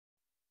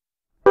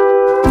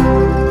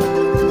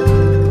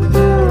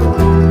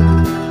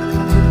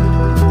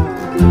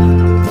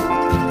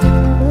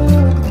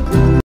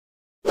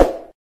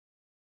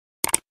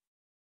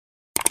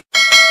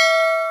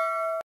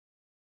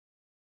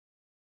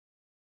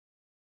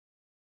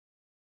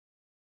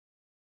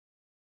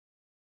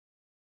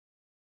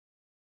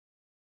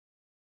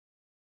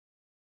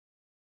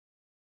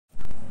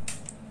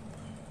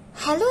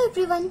Hello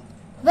everyone,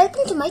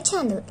 welcome to my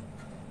channel.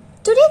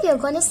 Today we are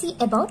going to see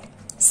about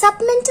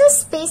submental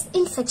space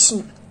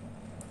infection.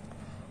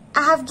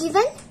 I have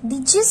given the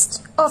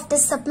gist of the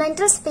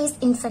submental space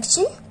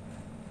infection.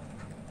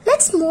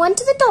 Let's move on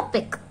to the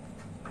topic.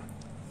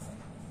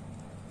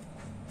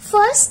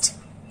 First,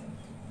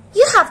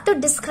 you have to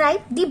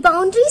describe the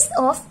boundaries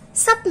of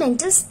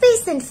submental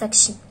space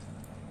infection.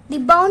 The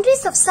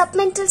boundaries of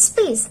submental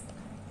space.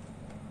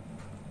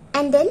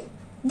 And then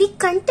the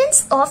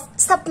contents of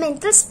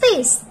submental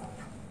space.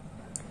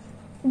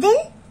 Then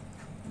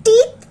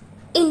teeth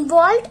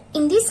involved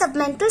in the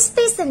submental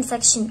space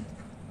infection.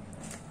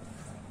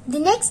 The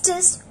next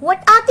is what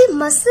are the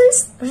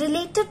muscles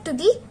related to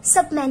the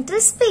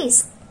submental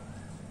space.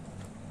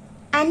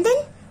 And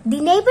then the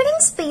neighboring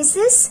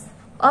spaces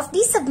of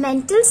the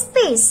submental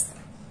space.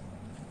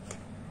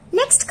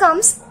 Next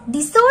comes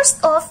the source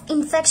of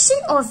infection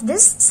of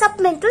this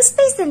submental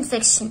space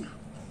infection.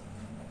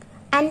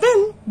 And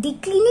then the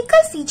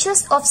clinical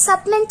features of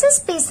submental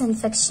space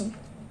infection.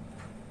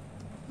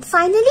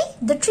 Finally,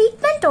 the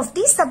treatment of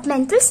the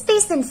submental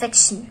space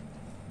infection.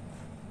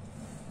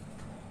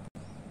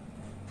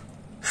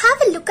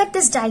 Have a look at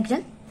this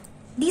diagram.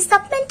 The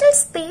submental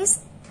space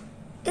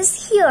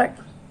is here.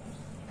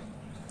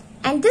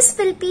 And this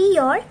will be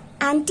your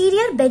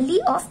anterior belly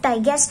of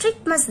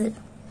digastric muscle.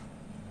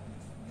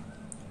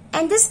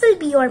 And this will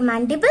be your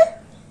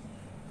mandible.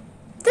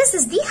 This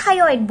is the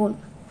hyoid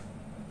bone.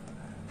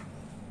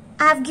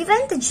 I have given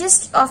the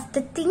gist of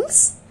the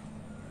things.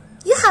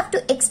 You have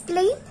to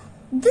explain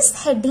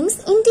these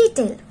headings in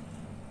detail.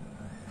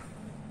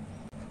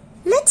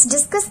 Let's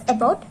discuss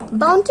about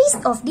boundaries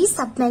of the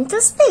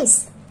submental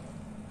space.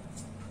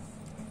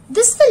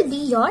 This will be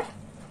your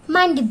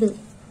mandible.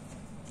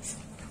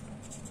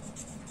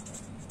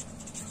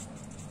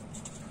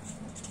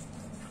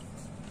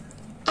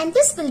 And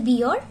this will be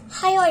your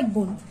hyoid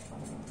bone.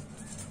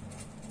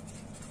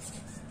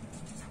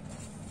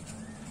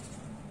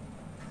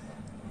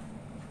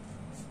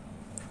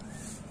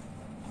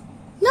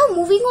 Now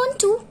moving on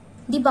to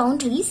the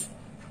boundaries.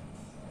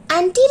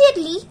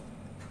 Anteriorly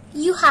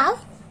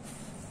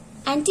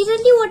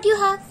what you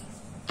have?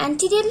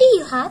 Anteriorly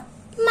you have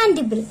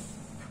mandible.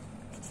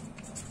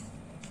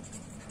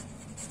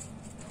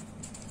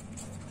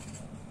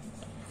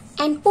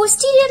 And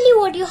posteriorly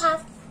what you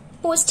have?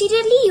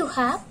 Posteriorly you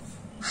have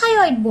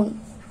hyoid bone.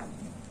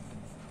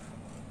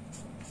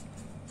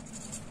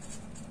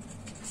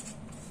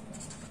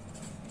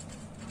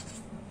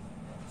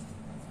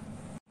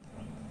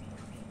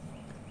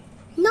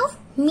 Now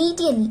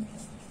medially.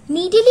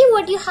 Medially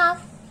what you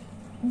have?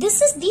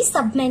 This is the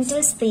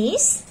submental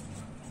space.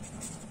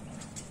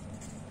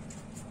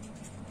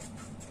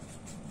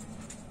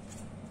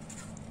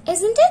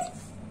 Isn't it?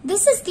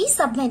 This is the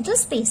submental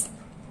space.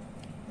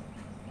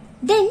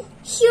 Then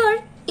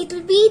here it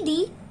will be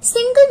the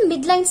single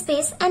midline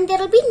space and there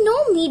will be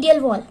no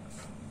medial wall.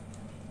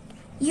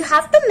 You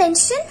have to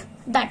mention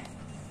that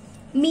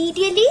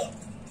medially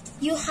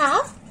you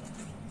have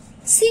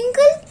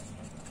single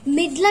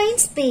midline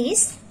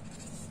space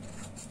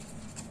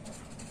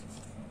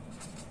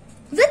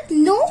with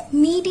no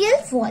medial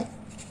wall.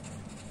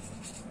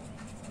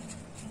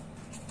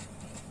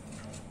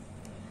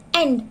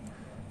 And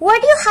what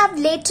do you have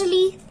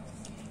laterally?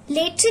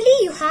 Laterally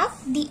you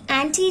have the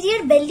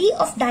anterior belly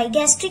of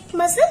digastric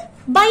muscle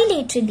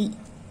bilaterally.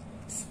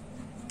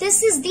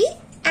 This is the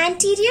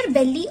anterior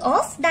belly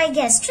of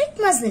digastric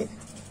muscle.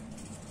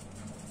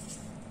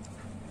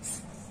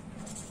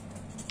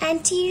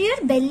 Anterior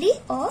belly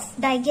of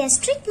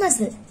digastric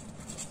muscle.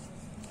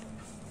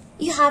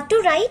 You have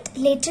to write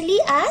laterally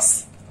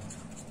as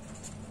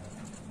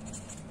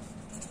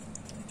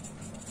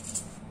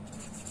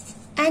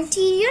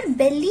anterior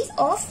belly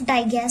of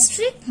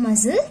digastric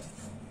muscle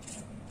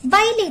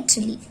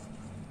bilaterally.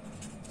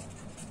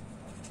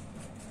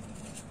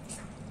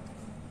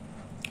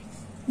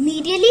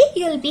 Medially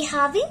you will be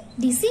having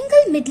the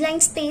single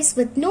midline space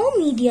with no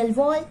medial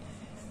wall.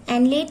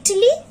 And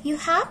laterally you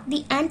have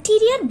the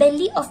anterior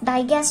belly of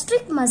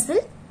digastric muscle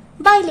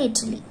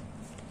bilaterally.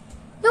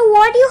 Now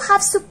what do you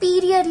have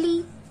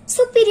superiorly?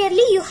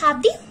 Superiorly you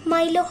have the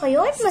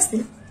mylohyoid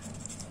muscle.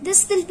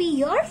 This will be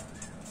your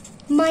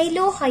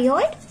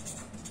mylohyoid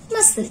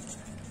muscle.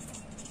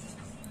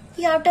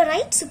 You have to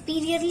write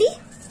superiorly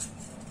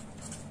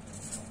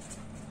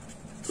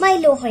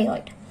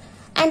mylohyoid.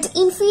 And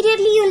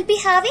inferiorly you will be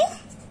having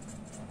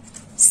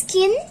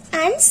skin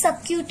and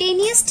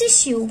subcutaneous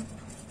tissue.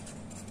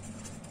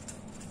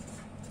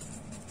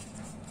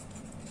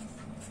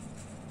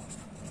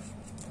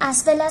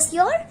 As well as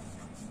your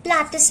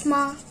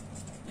platysma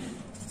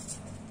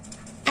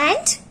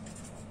and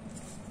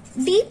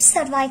deep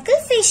cervical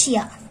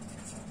fascia.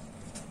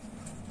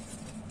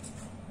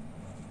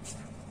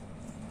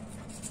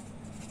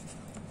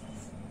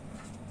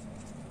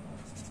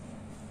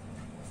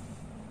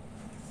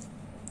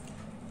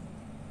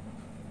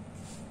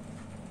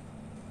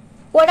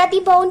 What are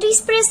the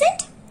boundaries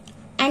present?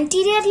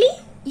 Anteriorly,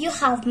 you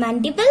have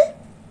mandible,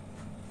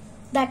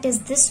 that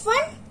is this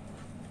one.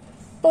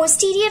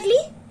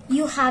 Posteriorly,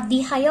 you have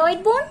the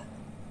hyoid bone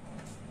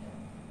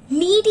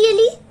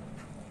Medially,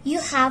 you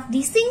have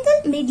the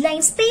single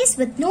midline space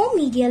with no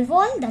medial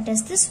wall, that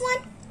is this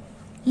one.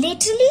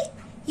 Laterally,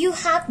 you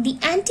have the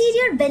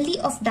anterior belly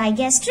of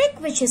digastric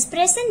which is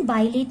present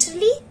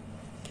bilaterally.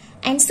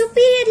 And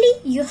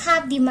superiorly, you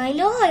have the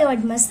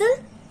mylohyoid muscle.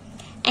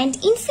 And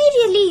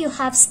inferiorly, you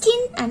have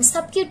skin and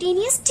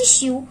subcutaneous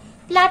tissue,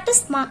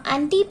 platysma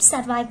and deep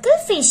cervical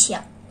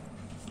fascia.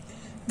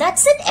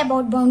 That's it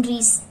about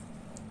boundaries.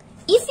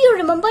 If you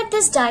remember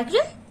this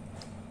diagram,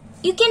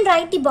 you can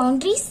write the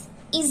boundaries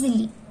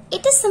easily.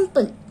 It is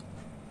simple.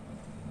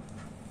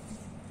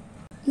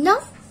 Now,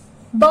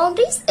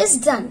 boundaries is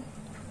done.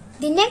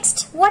 The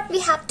next what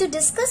we have to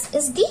discuss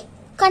is the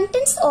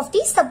contents of the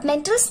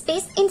submental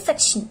space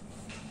infection.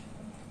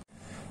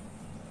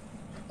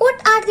 What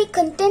are the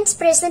contents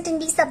present in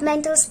the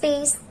submental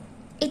space?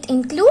 It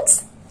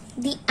includes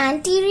the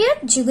anterior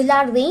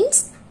jugular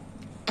veins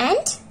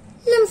and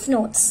lymph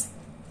nodes.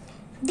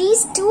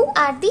 These two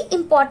are the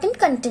important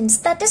contents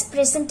that is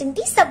present in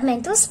the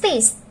submental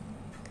space.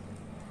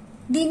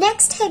 The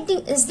next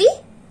heading is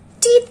the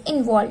teeth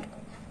involved.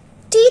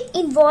 Teeth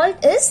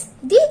involved is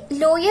the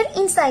lower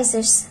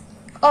incisors.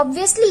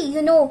 Obviously,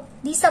 you know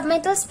the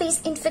submental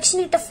space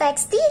infection, it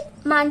affects the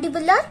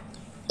mandibular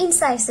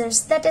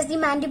incisors, that is the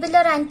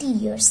mandibular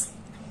anteriors.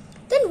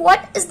 Then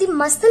what is the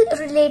muscle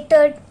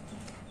related?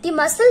 The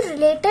muscle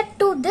related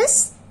to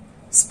this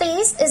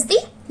space is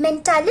the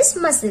mentalis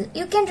muscle.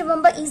 You can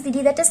remember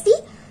easily, that is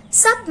the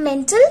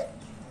submental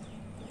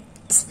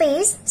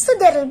space. So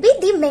there will be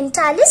the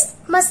mentalis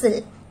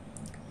muscle.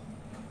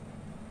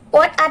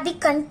 What are the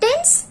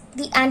contents?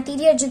 The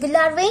anterior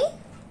jugular vein,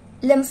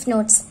 lymph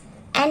nodes,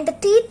 and the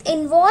teeth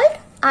involved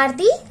are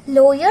the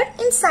lower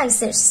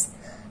incisors.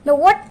 Now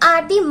what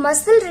are the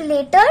muscle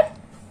related?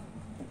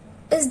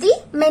 Is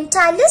the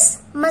mentalis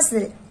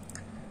muscle.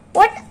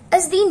 What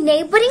is the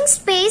neighboring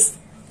space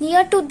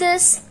near to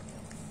this?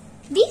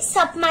 The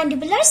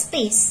submandibular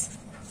space.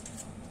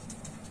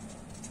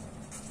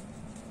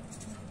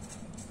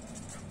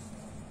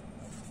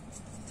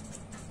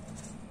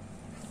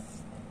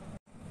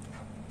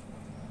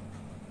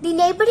 The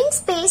neighboring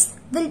space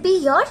will be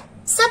your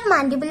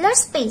submandibular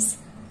space.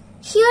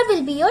 Here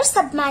will be your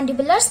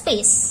submandibular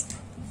space.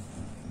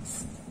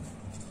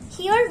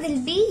 Here will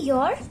be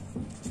your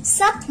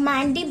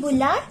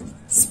submandibular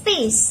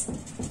space.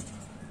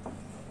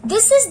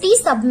 This is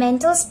the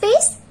submental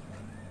space,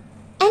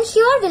 and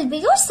here will be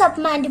your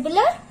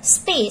submandibular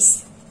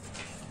space.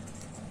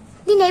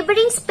 The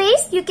neighboring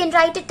space, you can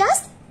write it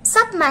as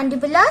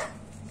submandibular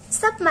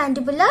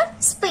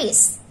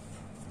space.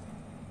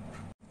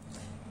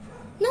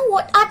 Now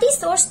what are the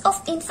source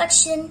of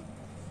infection?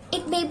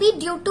 It may be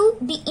due to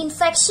the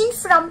infection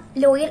from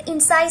lower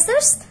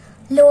incisors,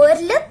 lower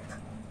lip,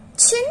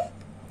 chin,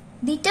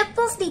 the tip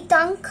of the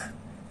tongue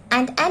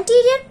and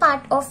anterior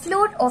part of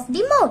floor of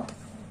the mouth.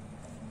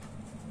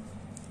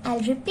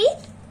 I'll repeat.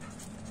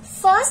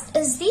 First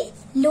is the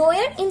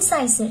lower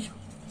incisor.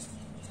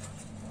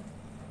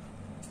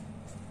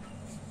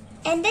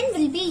 And then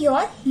will be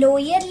your lower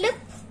lip,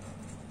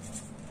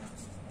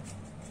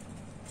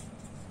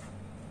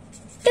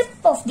 tip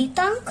of the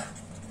tongue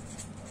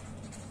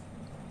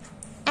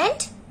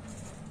and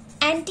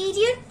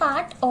anterior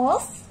part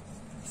of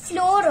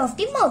floor of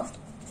the mouth.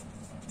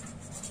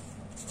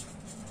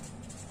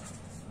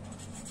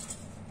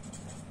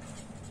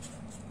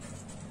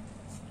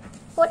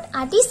 What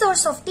are the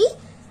source of the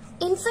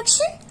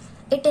infection?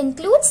 It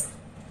includes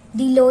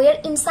the lower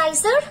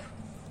incisor,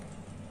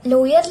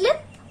 lower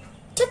lip,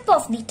 tip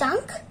of the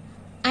tongue,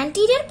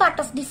 anterior part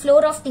of the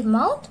floor of the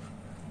mouth,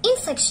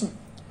 infection.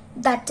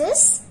 That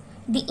is,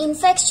 the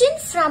infection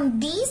from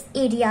these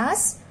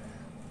areas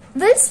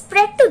will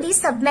spread to the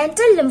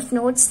submental lymph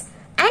nodes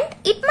and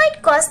it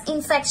might cause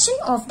infection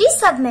of the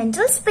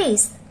submental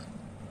space.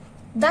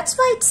 That's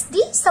why it's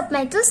the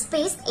submental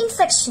space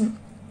infection.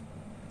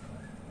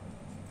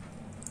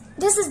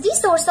 This is the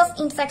source of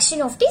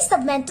infection of the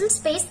submental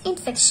space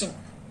infection.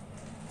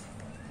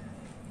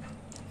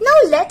 Now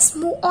let's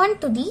move on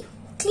to the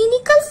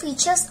clinical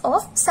features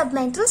of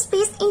submental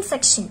space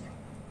infection.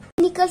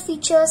 Clinical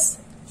features: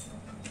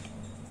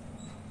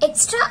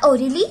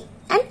 extraorally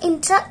and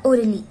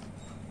intraorally.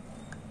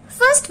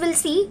 First we'll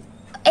see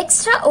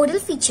extraoral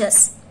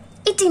features.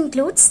 It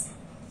includes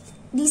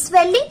the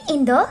swelling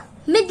in the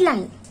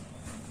midline.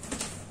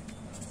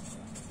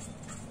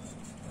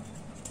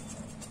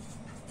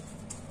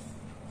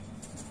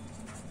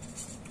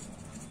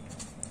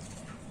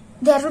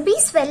 There will be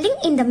swelling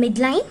in the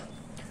midline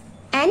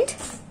and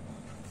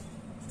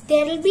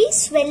there will be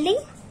swelling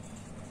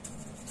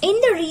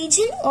in the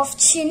region of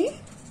chin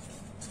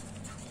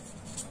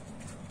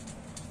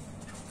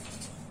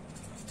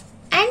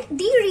and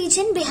the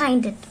region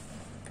behind it.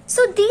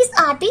 So these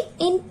are the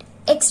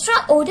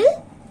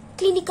extraoral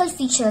clinical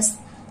features.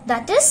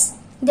 That is,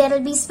 there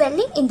will be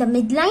swelling in the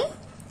midline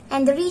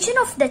and the region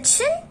of the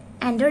chin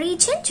and the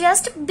region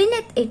just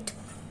beneath it.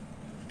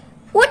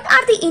 What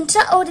are the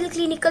intraoral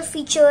clinical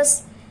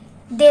features?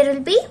 There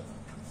will be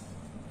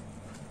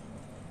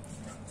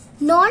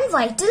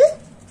non-vital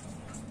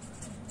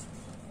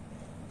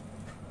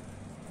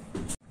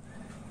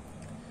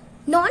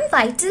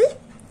non-vital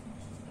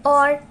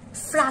or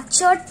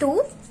fractured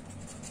tooth,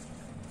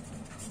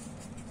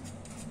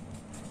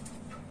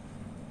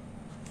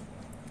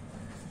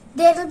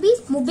 there will be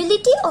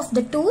mobility of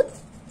the tooth,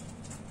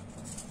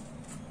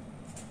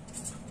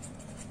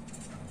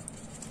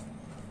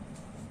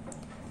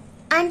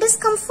 and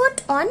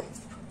discomfort on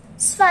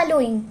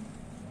swallowing.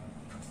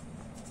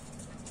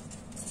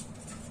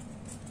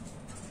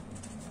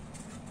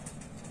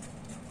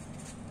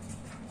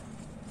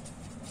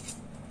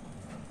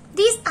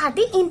 These are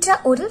the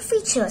intraoral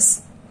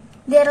features.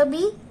 There will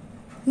be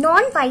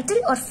non-vital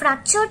or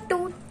fractured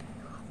tooth,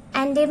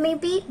 and there may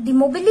be the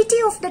mobility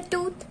of the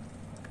tooth.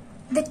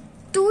 The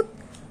tooth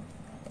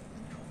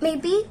may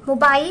be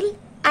mobile,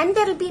 and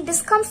there will be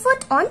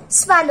discomfort on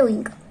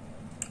swallowing.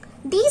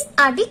 These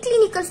are the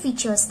clinical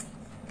features.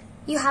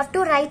 You have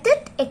to write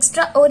it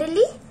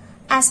extraorally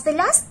as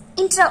well as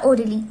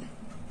intraorally.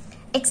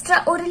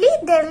 Extraorally,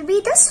 there will be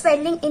the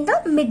swelling in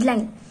the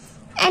midline,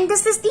 and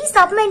this is the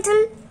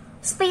submental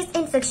space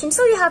infection.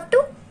 So you have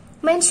to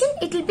mention,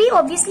 it will be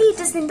obviously it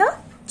is in the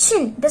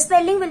chin. The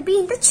swelling will be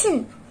in the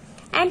chin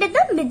and in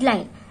the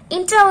midline.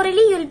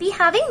 Intraorally, you will be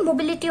having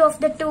mobility of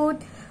the tooth,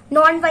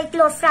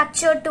 non-vital or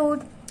fractured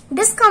tooth,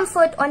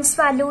 discomfort on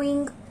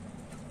swallowing,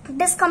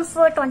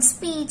 discomfort on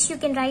speech. You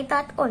can write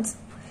that also.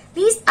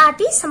 These are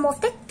some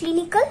of the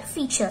clinical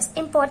features,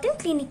 important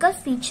clinical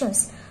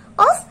features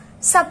of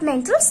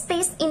submental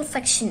space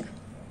infection.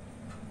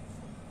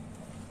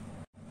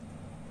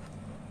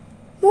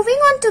 Moving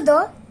on to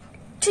the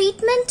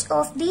treatment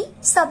of the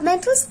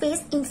submental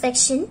space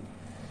infection.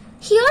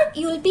 Here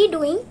you will be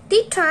doing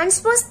the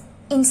transverse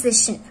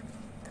incision.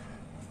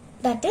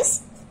 That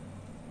is,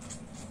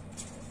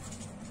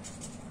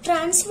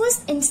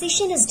 transverse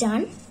incision is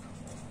done.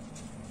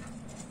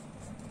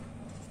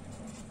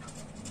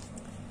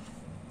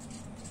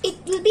 It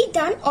will be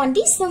done on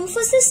the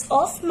symphysis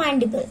of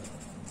mandible.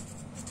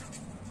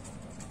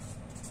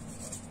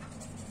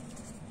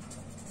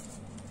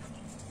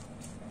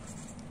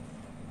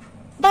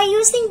 By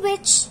using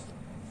which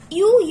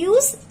you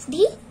use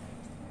the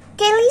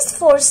Kelly's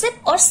forceps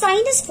or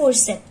sinus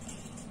forceps.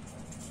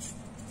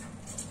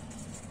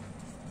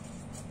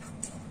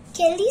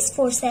 Kelly's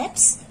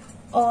forceps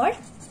or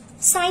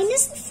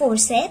sinus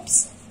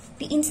forceps.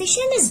 The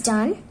incision is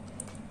done,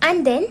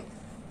 and then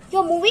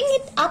you're moving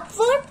it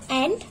upward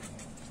and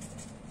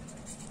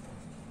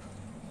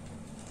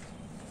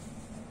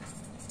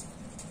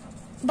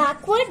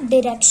backward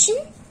direction,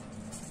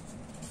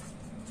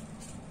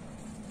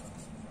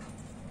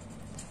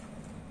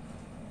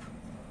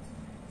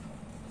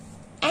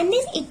 and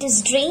then it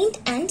is drained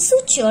and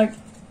sutured.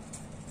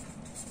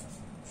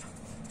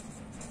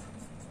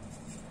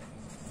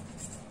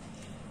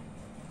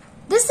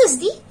 This is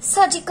the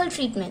surgical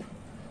treatment.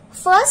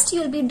 First,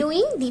 you will be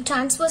doing the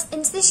transverse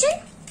incision,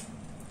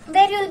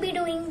 where you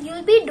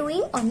will be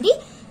doing on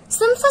the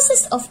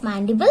symphysis of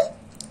mandible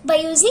by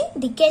using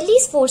the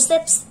Kelly's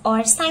forceps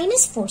or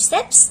sinus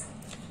forceps.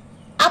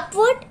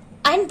 Upward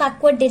and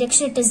backward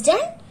direction it is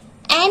done,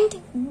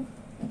 and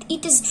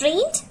it is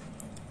drained,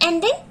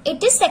 and then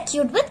it is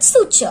secured with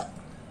suture.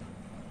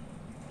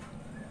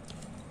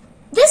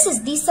 This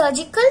is the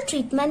surgical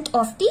treatment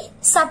of the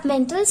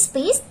submental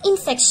space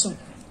infection.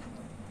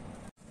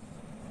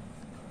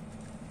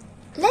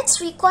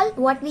 Let's recall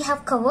what we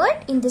have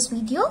covered in this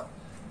video.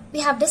 We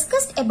have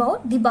discussed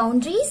about the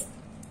boundaries,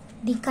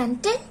 the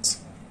content,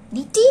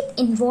 the teeth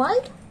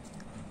involved,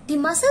 the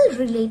muscle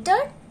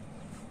related,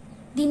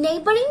 the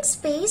neighboring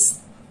space,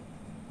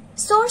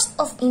 source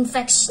of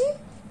infection,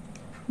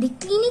 the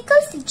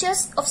clinical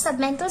features of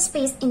submental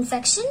space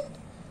infection,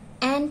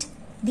 and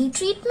the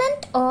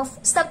treatment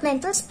of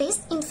submental space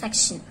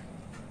infection.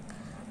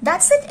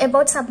 That's it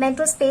about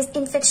submental space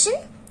infection.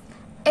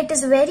 It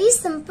is very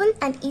simple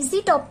and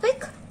easy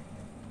topic.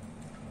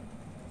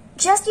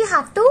 Just you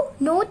have to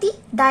know the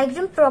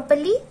diagram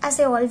properly, as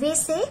I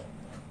always say.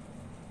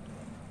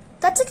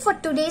 That's it for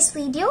today's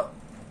video.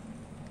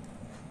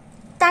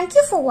 Thank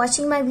you for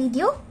watching my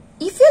video.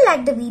 If you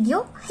like the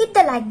video, hit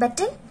the like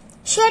button,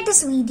 share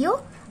this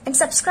video, and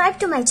subscribe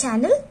to my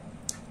channel.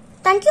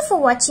 Thank you for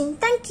watching.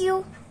 Thank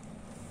you.